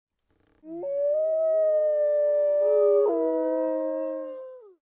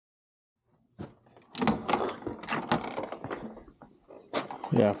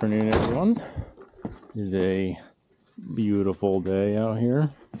Good afternoon, everyone. It is a beautiful day out here.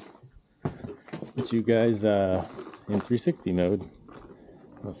 Put you guys in 360 mode.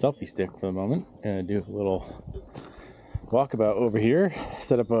 A selfie stick for the moment. Gonna do a little walkabout over here.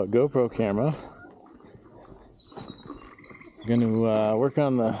 Set up a GoPro camera. Gonna work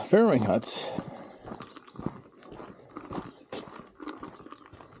on the Farrowing huts.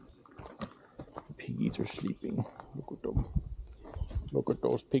 Piggies are sleeping. Look at them. Look at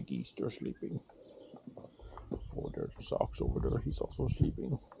those piggies, they're sleeping. Oh, there's a Socks over there, he's also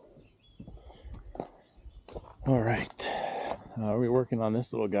sleeping. Alright, we're working on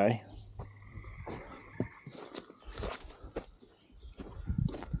this little guy.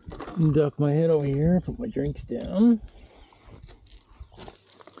 Duck my head over here, put my drinks down.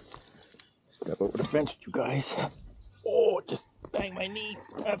 Step over the bench, you guys. Oh, just bang my knee.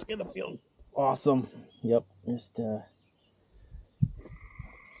 That's gonna feel awesome. Yep, just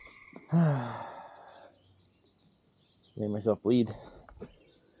made myself bleed.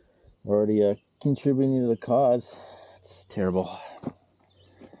 Already contributing to the cause. It's terrible.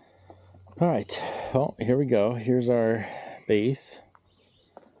 Alright, well, here we go. Here's our base.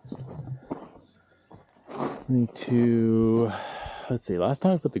 Need to, let's see, last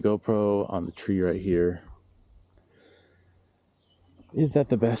time I put the GoPro on the tree right here. Is that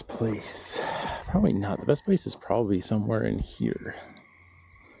the best place? Probably not. The best place is probably somewhere in here.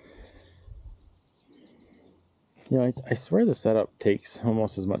 You know, I swear the setup takes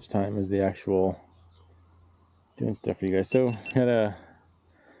almost as much time as the actual doing stuff for you guys. So, had a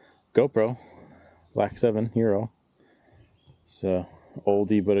GoPro, Black 7 Hero. It's a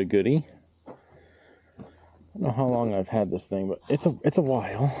oldie but a goodie. I don't know how long I've had this thing, but it's a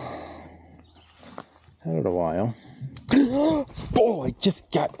while. Had it a while. Oh, I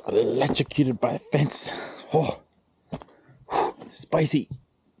just got electrocuted by a fence. Oh, spicy,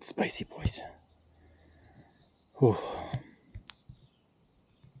 spicy boys. Whew.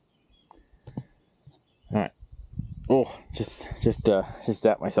 All right. Oh, just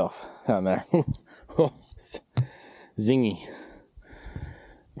zapped myself down there. Oh, zingy.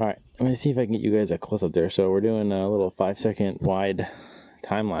 All right, I'm gonna see if I can get you guys a close up there. So we're doing a little 5-second wide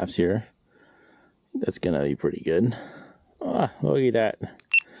time lapse here. That's gonna be pretty good. Ah, look at that.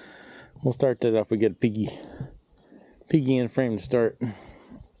 We'll start that up. We get a piggy in frame to start.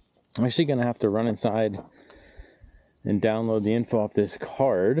 I'm actually gonna have to run inside and download the info off this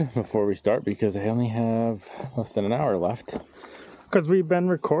card before we start because I only have less than an hour left. Because we've been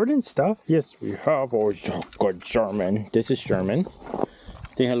recording stuff. Yes, we have. Oh, good Sherman. This is Sherman.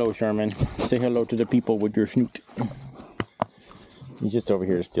 Say hello, Sherman. Say hello to the people with your snoot. He's just over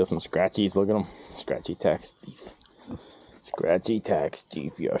here to steal some scratchies. Look at him. Scratchy tax thief. Scratchy tax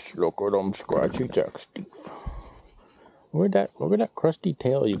thief. Yes, look at him. Scratchy tax thief. Look at that crusty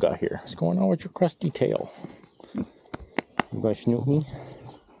tail you got here. What's going on with your crusty tail? You gonna snoot me?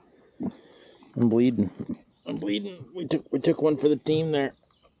 I'm bleeding. I'm bleeding. We took one for the team there.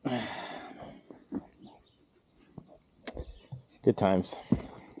 Good times.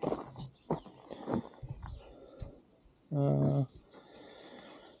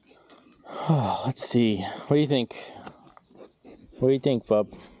 Let's see. What do you think? What do you think, bub?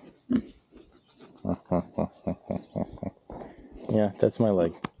 Yeah, that's my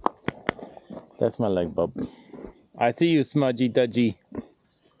leg. That's my leg, bub. I see you, smudgy dudgy.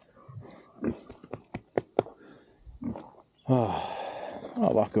 Oh,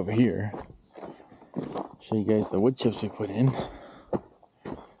 I'll walk over here. Show you guys the wood chips we put in.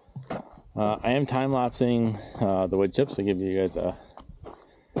 I am time-lapsing the wood chips. I'll give you guys a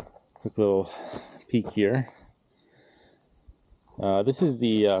quick little peek here. This is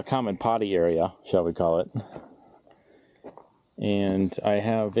the common potty area, shall we call it. And I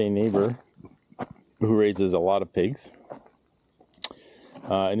have a neighbor who raises a lot of pigs.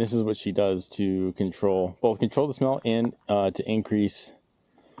 And this is what she does to control the smell and to increase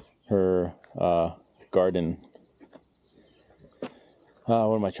her garden.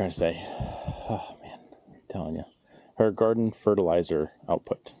 What am I trying to say? Oh man, I'm telling you. Her garden fertilizer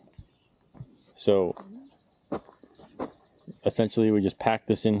output. So essentially we just pack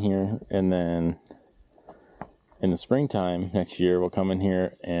this in here, and then in the springtime next year we'll come in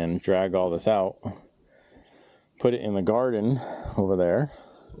here and drag all this out, put it in the garden over there,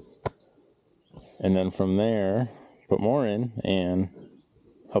 and then from there put more in, and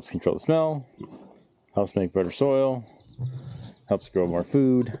helps control the smell, helps make better soil, helps grow more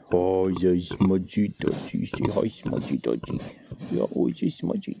food. Oh, yeah, smudgy dodgy. Say hi, smudgy dodgy. Yeah, oh, it's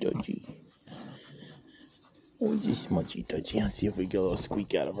smudgy dodgy. Oh, it's smudgy dodgy. Let's see if we get a little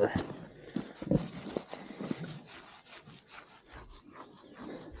squeak out of her.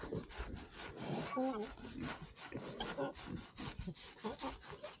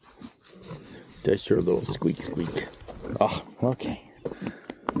 Does your little squeak squeak. Oh, okay.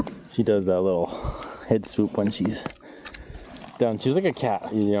 She does that little head swoop when she's down. She's like a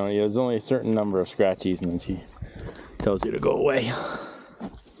cat, you know. There's only a certain number of scratchies, and then she tells you to go away.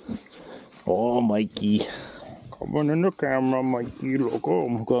 Oh, Mikey. Come on in the camera, Mikey. Look,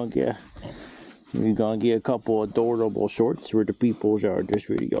 oh, we're gonna get a couple adorable shorts for the peoples out this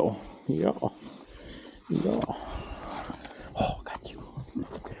video. Yeah. Yeah. Oh, got you.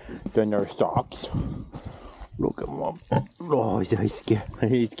 Then our socks. Look at mom. Oh, is I scared?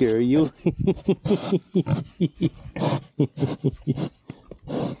 I scare you?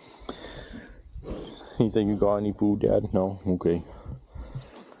 He's like, you got any food, Dad? No? Okay.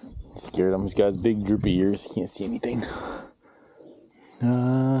 Scared him. He's got his big droopy ears. He can't see anything.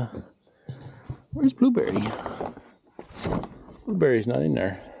 Where's Blueberry? Blueberry's not in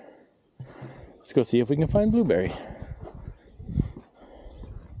there. Let's go see if we can find Blueberry.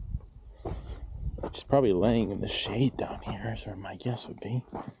 She's probably laying in the shade down here, is where my guess would be.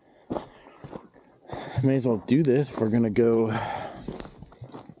 May as well do this if we're gonna go.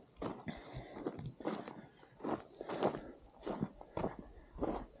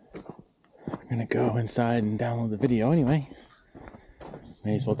 We're gonna go inside and download the video anyway.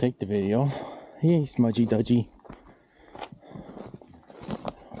 May as well take the video. Hey, smudgy dudgy.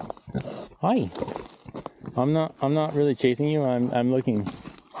 Hi. I'm not really chasing you. I'm looking.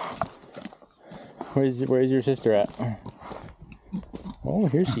 Where's your sister at? Oh,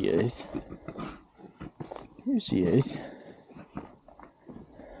 here she is. Here she is.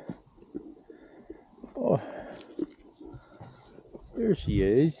 Oh, there she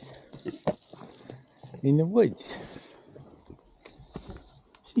is. In the woods.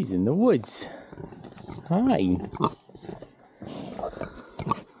 She's in the woods. Hi.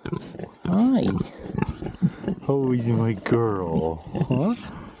 Hi. Oh, he's my girl. Huh?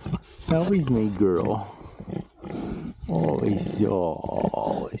 How is my girl? Oh, it's your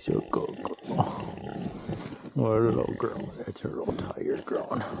girl. Oh, little girl. That's her little tired girl.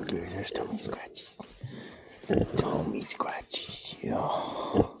 Okay, there's tummy scratches. Tummy scratches, yeah.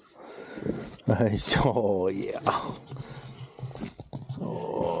 Oh, yeah.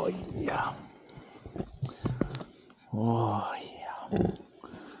 Oh, yeah. Oh, yeah.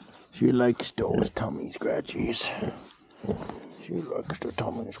 She likes those tummy scratches. She likes the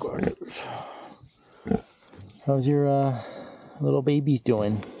tummy scratches. How's your little babies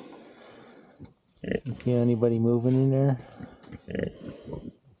doing? You see anybody moving in there? Yeah.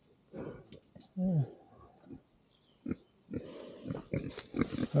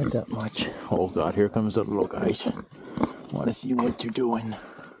 Not that much. Oh God, here comes the little guys. Want to see what you're doing.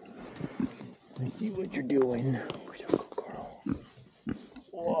 I see what you're doing. Where's your good girl?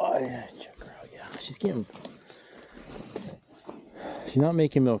 Oh, yeah, girl. Yeah, she's getting. She's not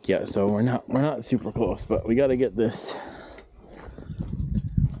making milk yet, so we're not super close. But we got to get this.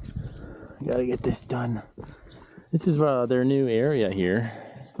 We got to get this done. This is their new area here.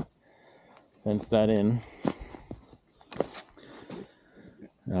 Fence that in.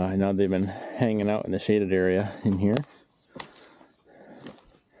 Now they've been hanging out in the shaded area in here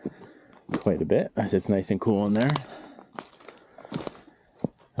quite a bit, as it's nice and cool in there.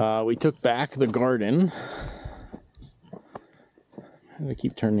 We took back the garden. I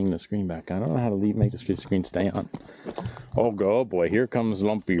keep turning the screen back on. I don't know how to make the screen stay on. Oh, boy, here comes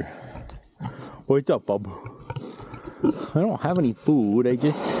Lumpy. What's up, bub? I don't have any food. I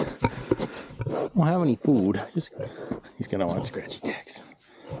don't have any food. He's gonna want scratchy tags.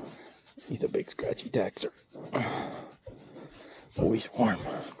 He's a big scratchy taxer. Oh, he's warm.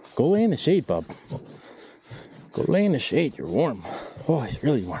 Go lay in the shade, bub. Go lay in the shade. You're warm. Oh, he's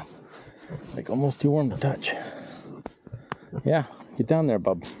really warm. Like almost too warm to touch. Yeah, get down there,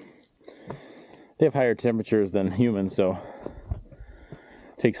 bub. They have higher temperatures than humans, so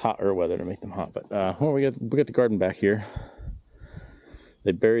it takes hotter weather to make them hot. But we got the garden back here.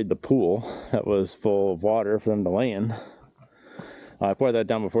 They buried the pool that was full of water for them to lay in. I poured that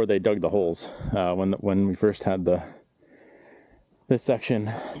down before they dug the holes when we first had this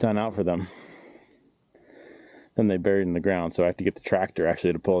section done out for them. Then they buried in the ground, so I have to get the tractor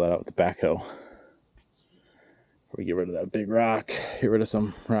actually to pull that out with the backhoe. We get rid of that big rock, get rid of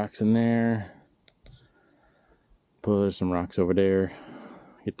some rocks in there. There's some rocks over there.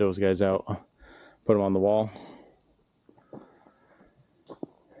 Get those guys out, put them on the wall.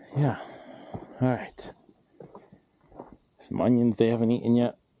 Yeah, all right. Some onions they haven't eaten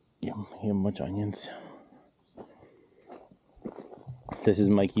yet. Give them a bunch of onions. This is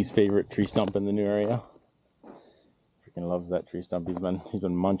Mikey's favorite tree stump in the new area. Freaking loves that tree stump. He's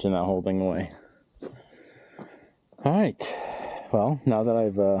been munching that whole thing away. All right. Well, now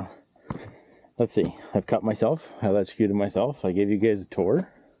that let's see. I've cut myself. I electrocuted myself. I gave you guys a tour.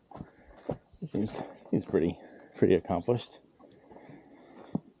 It seems pretty accomplished.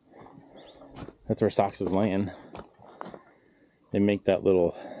 That's where Socks is laying. They make that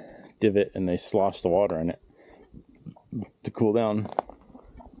little divot and they slosh the water in it to cool down.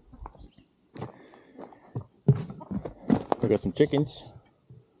 We got some chickens.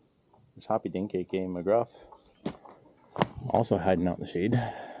 There's Hoppy Dink, aka McGruff, also hiding out in the shade.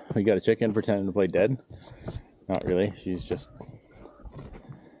 We got a chicken pretending to play dead. Not really, she's just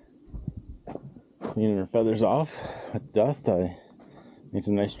cleaning her feathers off with dust. I made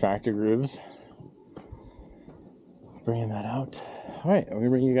some nice tractor grooves. Bringing that out. Alright, I'm gonna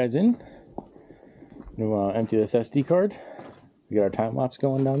bring you guys in. I'm gonna empty this SD card. We got our time lapse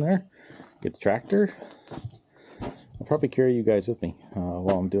going down there. Get the tractor. I'll probably carry you guys with me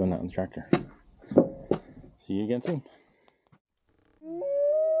while I'm doing that on the tractor. See you again soon.